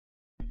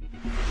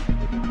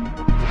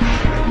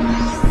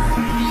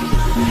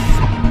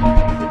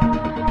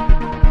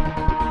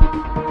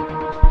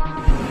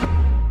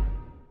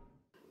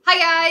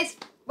guys,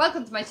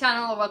 welcome to my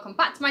channel, or welcome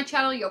back to my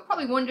channel. You're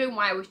probably wondering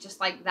why I was just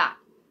like that.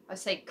 I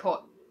say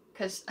cut,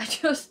 because I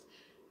just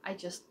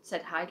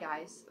said hi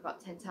guys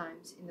about 10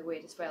 times in the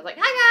weirdest way. I was like,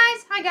 hi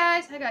guys, hi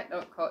guys, hi guys.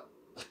 Oh, cut.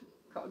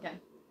 Cut again.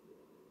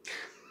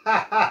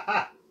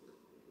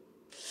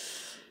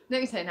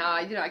 Let me say no,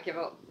 I give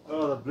up.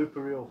 Oh, the blooper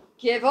reel.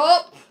 Give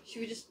up! Should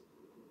we just...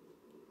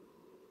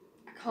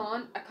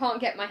 I can't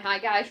get my hi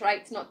guys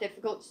right. It's not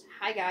difficult. Just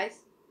hi guys.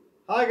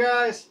 Hi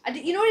guys.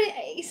 You know what?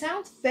 It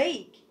sounds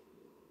fake.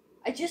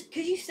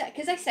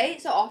 Because I say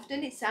it so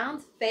often, it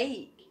sounds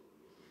fake.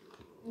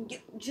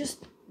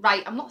 Just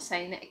right. I'm not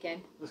saying it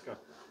again. Let's go.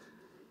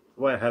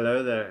 Well,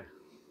 hello there.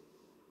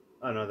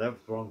 Oh no, that was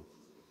wrong.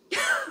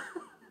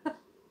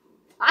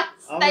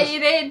 That's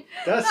staying in.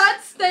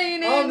 That's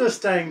staying in. I'm just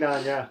staying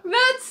down, yeah.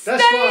 That's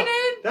staying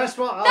in. That's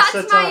what I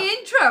said. That's my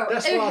intro.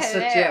 That's what I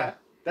said, yeah.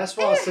 That's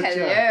what I said,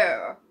 yeah.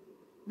 Hello.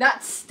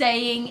 That's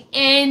staying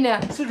in.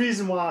 That's the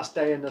reason why I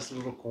stay in this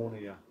little corner,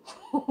 yeah.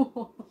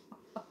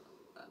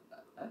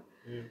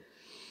 Yeah.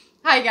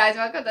 Hi guys,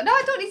 welcome. No,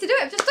 I don't need to do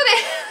it. I've just done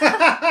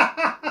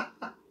it.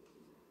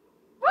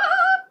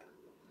 What?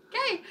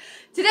 Okay.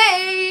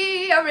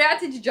 Today I'm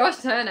reacting to Josh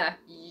Turner.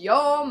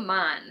 Your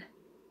man.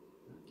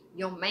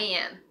 Your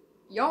man.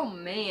 Your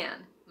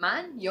man.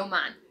 Man? Your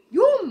man.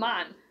 Your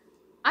man.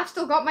 I've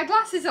still got my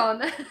glasses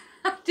on.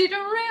 I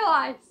didn't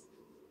realise.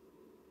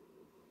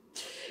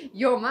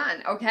 Your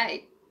man.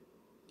 Okay.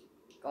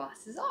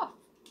 Glasses off.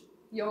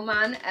 Your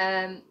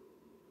man.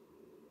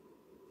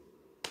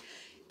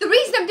 The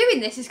reason I'm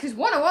doing this is because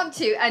one, I want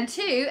to, and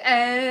two,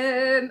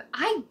 I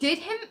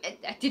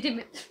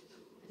didn't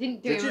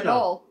do him at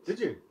all. Did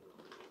you?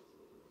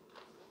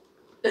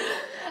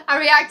 I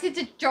reacted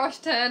to Josh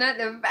Turner at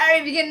the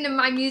very beginning of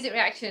my music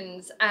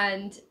reactions,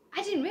 and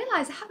I didn't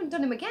realise I haven't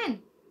done him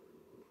again.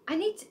 I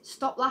need to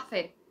stop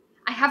laughing.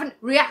 I haven't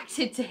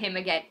reacted to him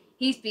again.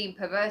 He's been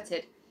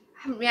perverted.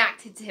 I haven't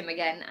reacted to him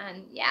again,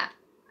 and yeah,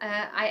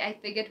 I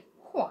figured,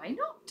 why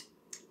not?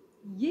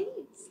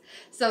 Yes.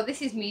 So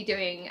this is me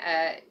doing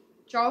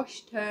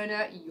Josh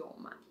Turner, Your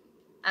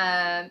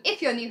Man.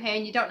 If you're new here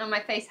and you don't know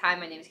my face, hi,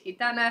 my name is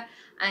Kitana,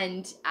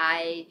 and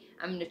I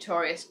am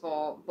notorious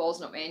for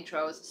ballsing up my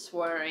intros,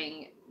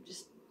 swearing,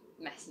 just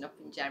messing up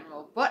in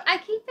general. But I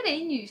keep it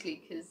in usually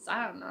because,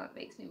 I don't know, it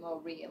makes me more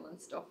real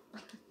and stuff.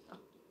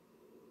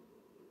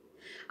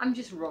 I'm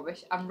just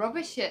rubbish. I'm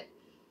rubbish at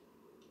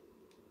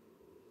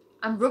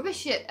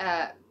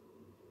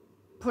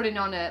putting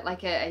on a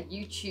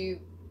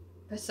YouTube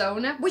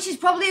persona, which is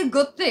probably a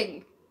good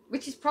thing.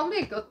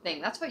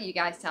 That's what you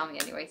guys tell me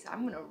anyway, so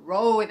I'm gonna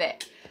roll with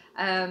it.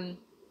 And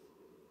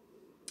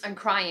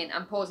crying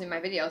and pausing my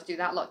videos, do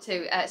that a lot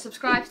too.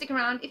 Subscribe, stick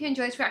around. If you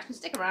enjoy this reaction,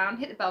 stick around.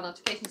 Hit the bell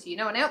notification so you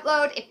know when I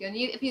upload. If you're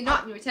new, if you're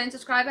not, you're a return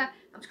subscriber.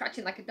 I'm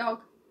scratching like a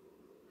dog.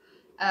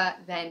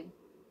 Then,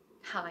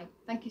 hi.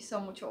 Thank you so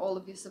much for all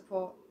of your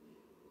support.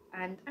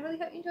 And I really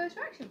hope you enjoy this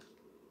reaction.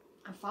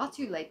 I'm far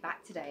too laid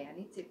back today. I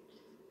need to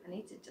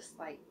just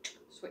like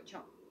switch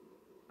on.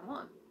 Come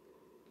on.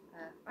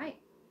 Right.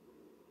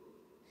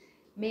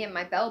 Me and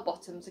my bell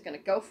bottoms are going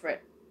to go for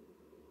it.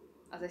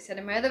 As I said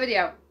in my other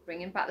video,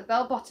 bringing back the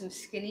bell bottoms,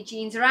 skinny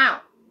jeans are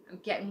out. I'm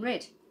getting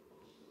rid.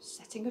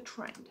 Setting a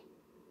trend.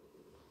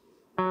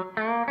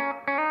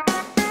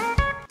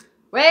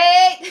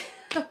 Wait!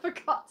 I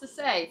forgot to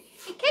say,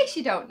 in case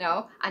you don't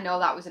know, I know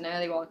that was an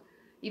early one.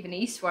 Even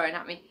he's swearing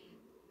at me.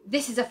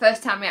 This is a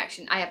first time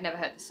reaction. I have never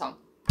heard the song.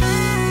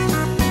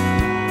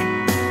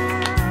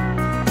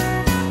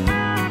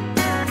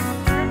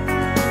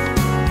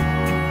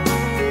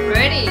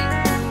 Ready?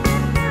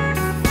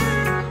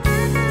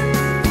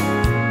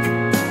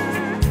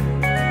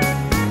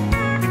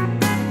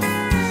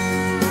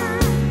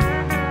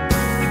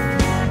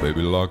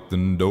 Baby, lock the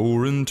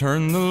door and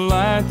turn the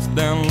lights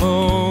down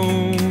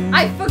low.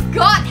 I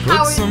forgot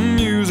how Put some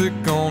music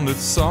on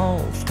that's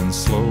soft and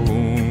slow.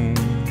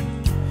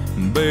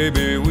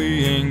 Baby,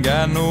 we ain't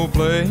got no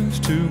place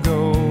to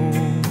go.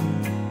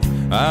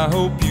 I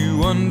hope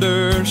you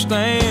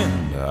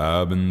understand.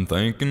 I've been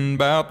thinking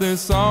about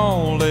this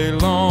all day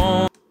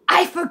long.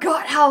 I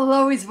forgot how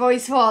low his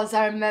voice was.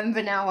 I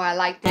remember now. I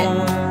liked it.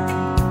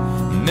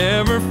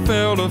 Never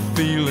felt a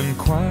feeling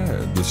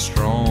quite this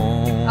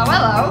strong. Oh,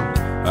 hello.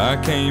 I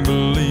can't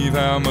believe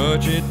how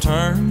much it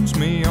turns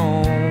me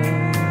on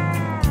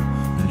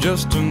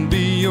just to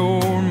be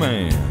your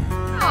man.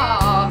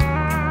 Aww.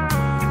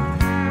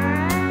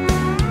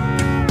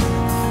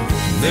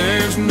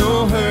 There's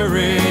no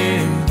hurry,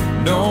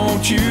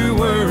 don't you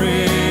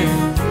worry.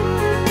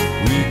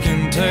 We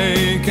can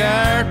take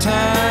our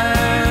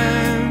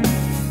time.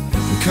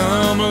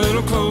 Come a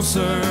little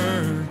closer,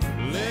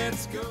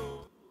 let's go.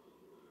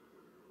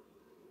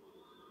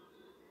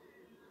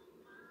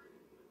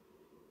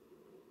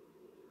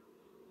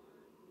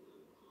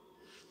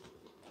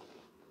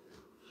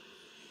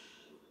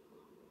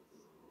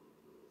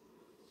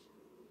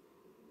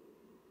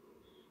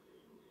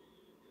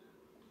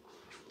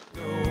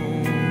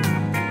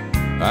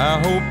 I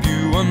hope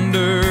you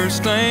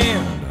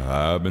understand.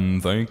 I've been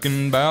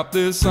thinking about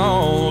this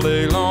all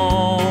day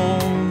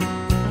long.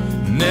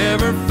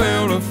 Never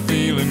felt a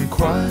feeling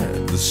quite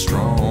this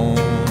strong.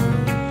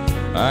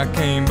 I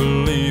can't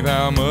believe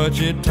how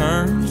much it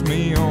turns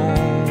me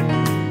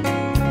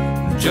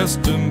on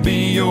just to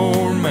be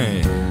your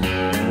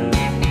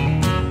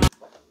man.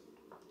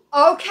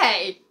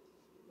 Okay,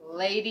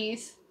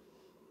 ladies,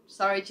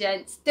 sorry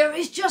gents, there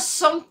is just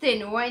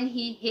something when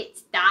he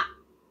hits that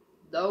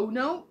low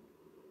note.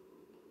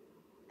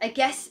 I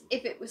guess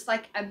if it was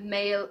like a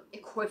male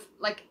equivalent,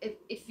 like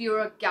if you're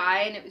a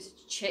guy and it was a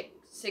chick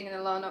singing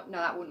a low note, no,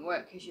 that wouldn't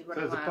work because you'd run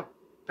So around. it's a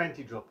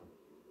panty dropper.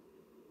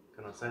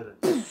 Can I say that?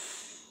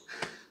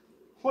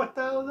 What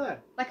the hell is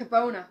that? Like a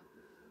boner.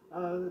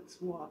 That's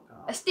what.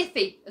 A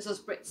stiffy, as us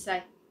Brits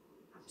say.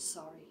 I'm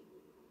sorry.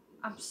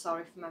 I'm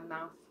sorry for my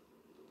mouth.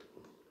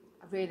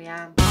 I really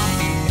am.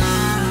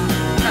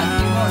 Can't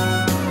do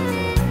more.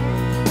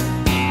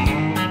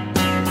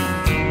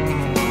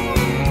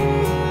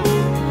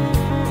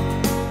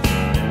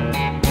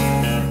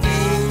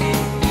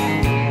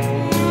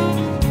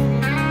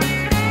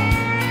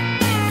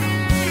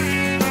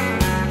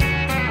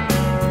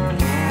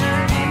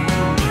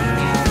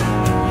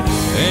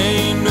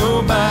 Ain't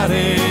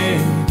nobody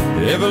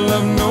ever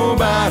loved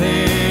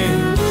nobody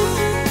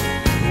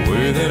the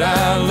way that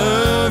I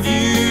love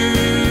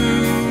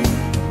you.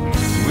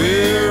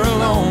 We're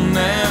alone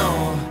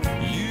now.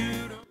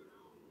 You don't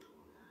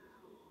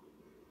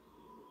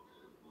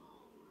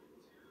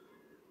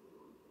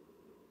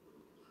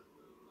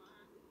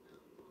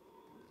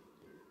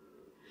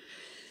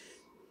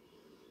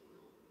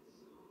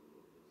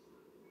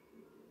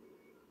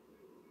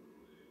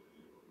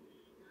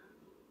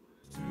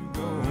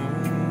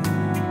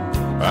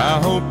I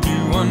hope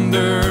you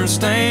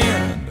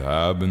understand.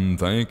 I've been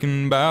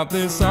thinking about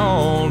this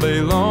all day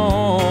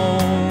long.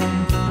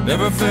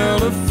 Never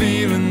felt a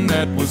feeling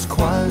that was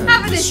quite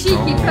Having a this cheeky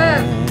strong.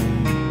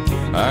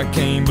 perm. I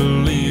can't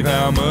believe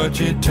how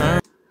much it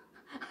turned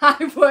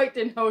I've worked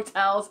in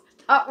hotels.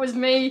 That was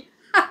me.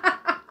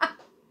 Oh,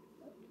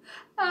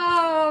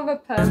 I'm a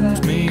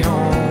pervert. me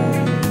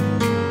on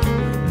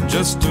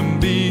just to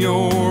be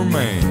your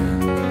man.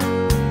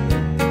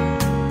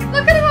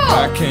 Look at him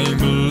all. I can't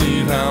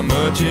believe how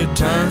much it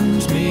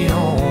turns me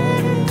on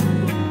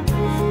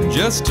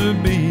just to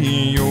be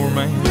your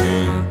man.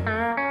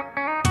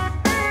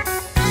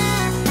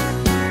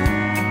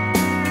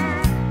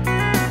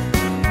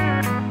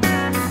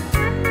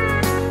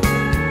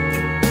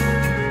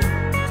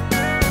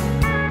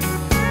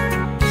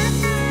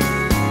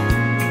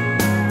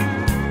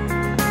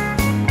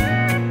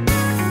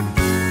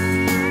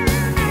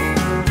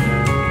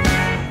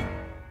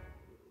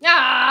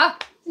 Ah,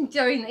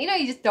 enjoying that. You know,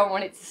 you just don't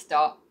want it to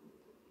stop.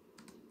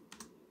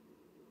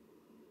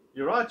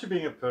 You're right, you're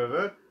being a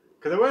pervert.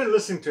 Because they weren't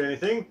listening to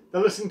anything,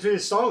 they're listening to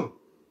his song.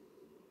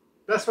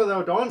 That's why they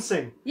were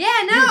dancing.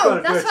 Yeah, You've got no,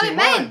 a that's what I dirty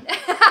meant.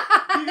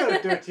 You got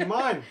a dirty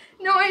mind.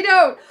 No, I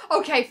don't.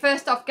 Okay,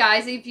 first off,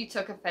 guys, if you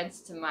took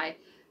offense to my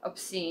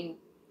obscene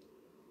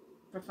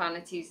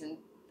profanities, and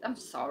I'm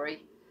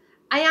sorry.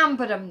 I am,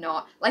 but I'm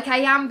not. Like, I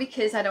am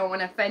because I don't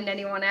want to offend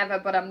anyone ever,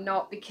 but I'm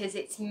not because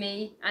it's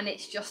me and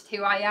it's just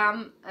who I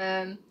am.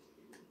 I'm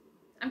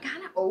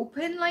kind of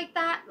open like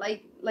that.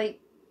 Like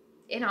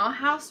in our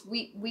house,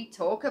 we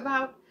talk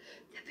about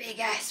the big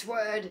S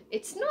word.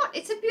 It's not.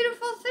 It's a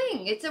beautiful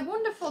thing. It's a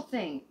wonderful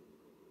thing.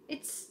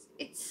 It's.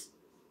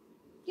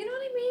 You know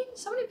what I mean?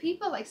 So many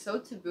people are like so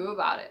taboo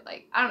about it.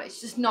 Like, I don't know.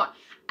 It's just not.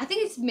 I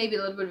think it's maybe a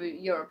little bit of a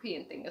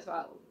European thing as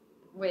well.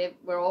 We're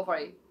all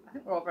very. I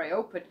think we're all very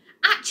open.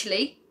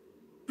 Actually,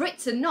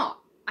 Brits are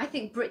not. I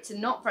think Brits are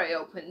not very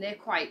open. They're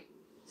quite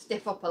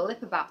stiff upper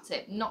lip about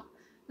it. Not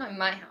in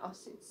my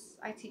house.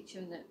 I teach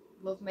them that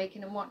love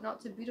making and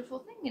whatnot's a beautiful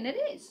thing, and it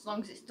is, as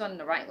long as it's done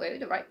the right way with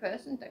the right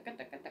person. Not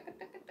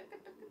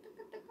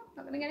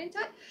gonna get into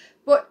it.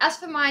 But as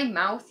for my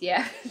mouth,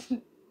 yeah,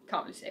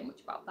 can't really say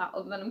much about that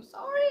other than I'm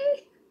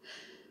sorry.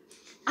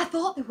 I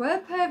thought they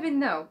were perving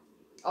though.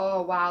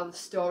 Oh wow, the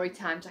story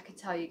times I could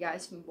tell you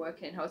guys from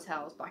working in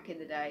hotels back in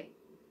the day.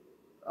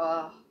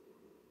 Oh.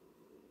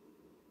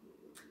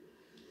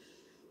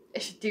 I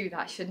should do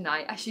that, shouldn't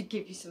I? I should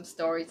give you some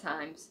story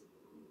times.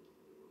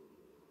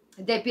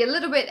 They'd be a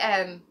little bit,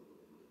 that's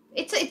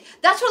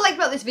what I like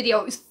about this video.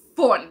 It was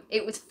fun.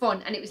 It was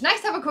fun. And it was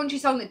nice to have a country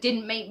song that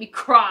didn't make me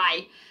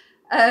cry.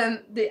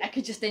 That I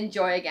could just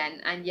enjoy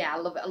again. And yeah, I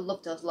love it. I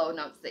love those low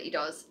notes that he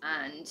does.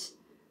 And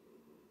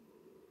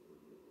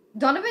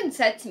Donovan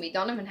said to me,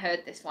 Donovan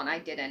heard this one, I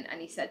didn't.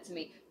 And he said to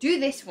me, do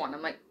this one.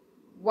 I'm like,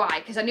 why?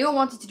 Because I knew I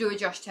wanted to do a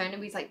Josh Turner.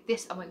 He's like,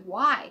 this. I'm like,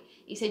 why?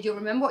 He said, you'll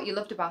remember what you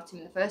loved about him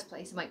in the first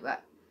place. I'm like,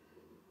 what?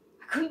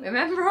 I couldn't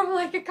remember. I'm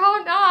like, I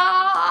can't.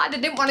 Ah. And I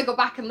didn't want to go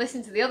back and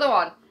listen to the other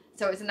one.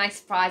 So it was a nice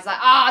surprise. Like,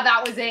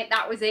 that was it.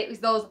 That was it. It was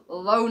those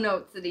low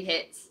notes that he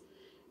hits.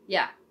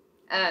 Yeah.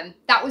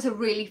 That was a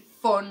really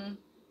fun,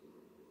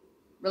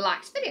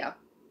 relaxed video.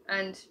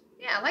 And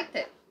yeah, I liked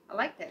it. I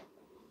liked it.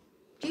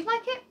 Do you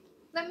like it?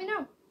 Let me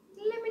know.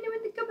 Let me know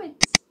in the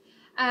comments.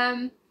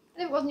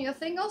 If it wasn't your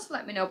thing, also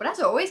let me know. But as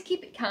always,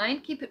 keep it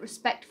kind, keep it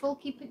respectful,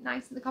 keep it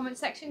nice in the comment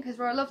section, because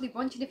we're a lovely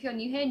bunch. And if you're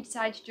new here and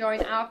decide to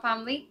join our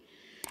family,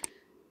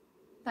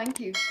 Thank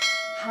you.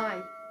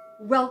 Hi.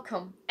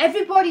 Welcome.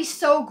 Everybody's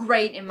so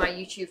great in my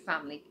YouTube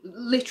family.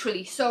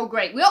 Literally so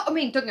great. I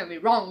mean, don't get me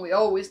wrong, we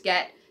always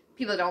get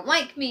people that don't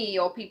like me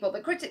or people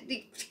that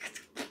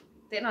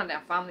they're not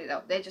our family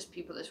though. They're just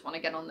people that just want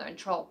to get on there and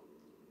troll.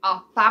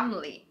 Our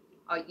family,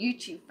 our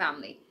YouTube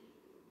family,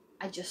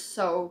 are just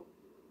so...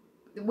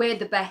 We're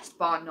the best,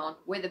 bar none.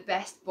 We're the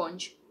best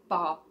bunch,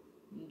 bar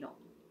none.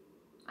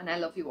 And I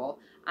love you all.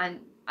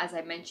 And as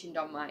I mentioned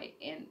on my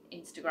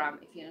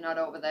Instagram, if you're not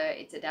over there,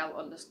 it's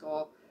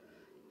Adele_Gitana,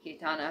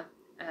 Gitana,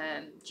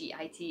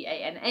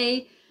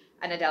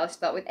 and Adele is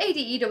spelled with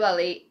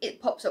Adelle.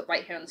 It pops up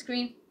right here on the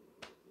screen.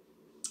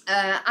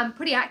 I'm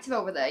pretty active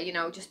over there, you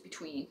know, just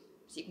between,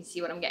 so you can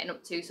see what I'm getting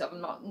up to. So if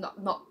I'm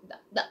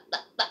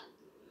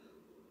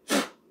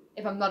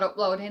if I'm not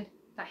uploading,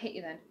 that hit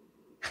you then.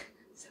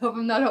 So if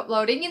I'm not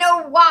uploading, you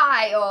know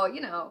why, or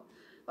you know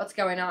what's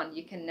going on.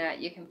 You can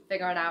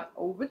figure it out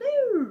over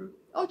there,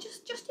 or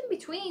just in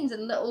betweens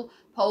and little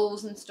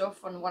polls and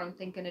stuff on what I'm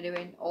thinking of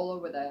doing all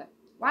over there.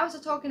 Why was I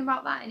talking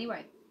about that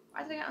anyway?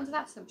 Why did I get onto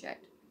that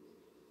subject?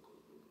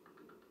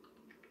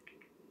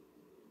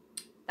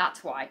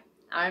 That's why.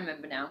 I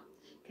remember now,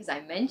 because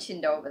I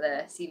mentioned over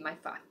there. See, my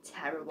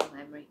terrible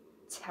memory.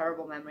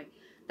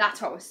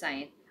 That's what I was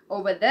saying.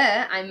 Over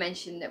there, I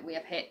mentioned that we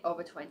have hit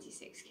over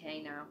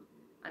 26k now.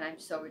 And I'm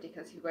so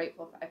ridiculously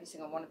grateful for every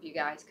single one of you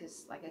guys,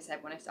 because like I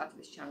said, when I started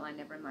this channel, I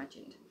never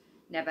imagined,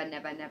 never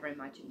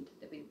imagined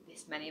there'd be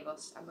this many of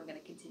us, and we're going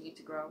to continue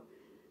to grow.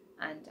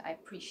 And I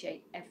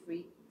appreciate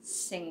every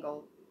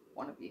single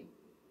one of you.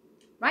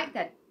 Right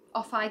then,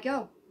 off I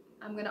go.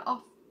 I'm going to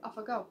off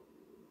I go.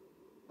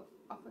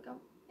 Off I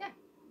go? Yeah,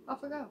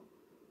 off I go.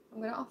 I'm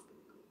going to off.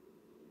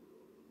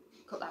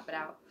 Cut that bit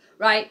out.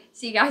 Right,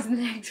 see you guys in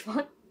the next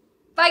one.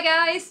 Bye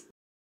guys!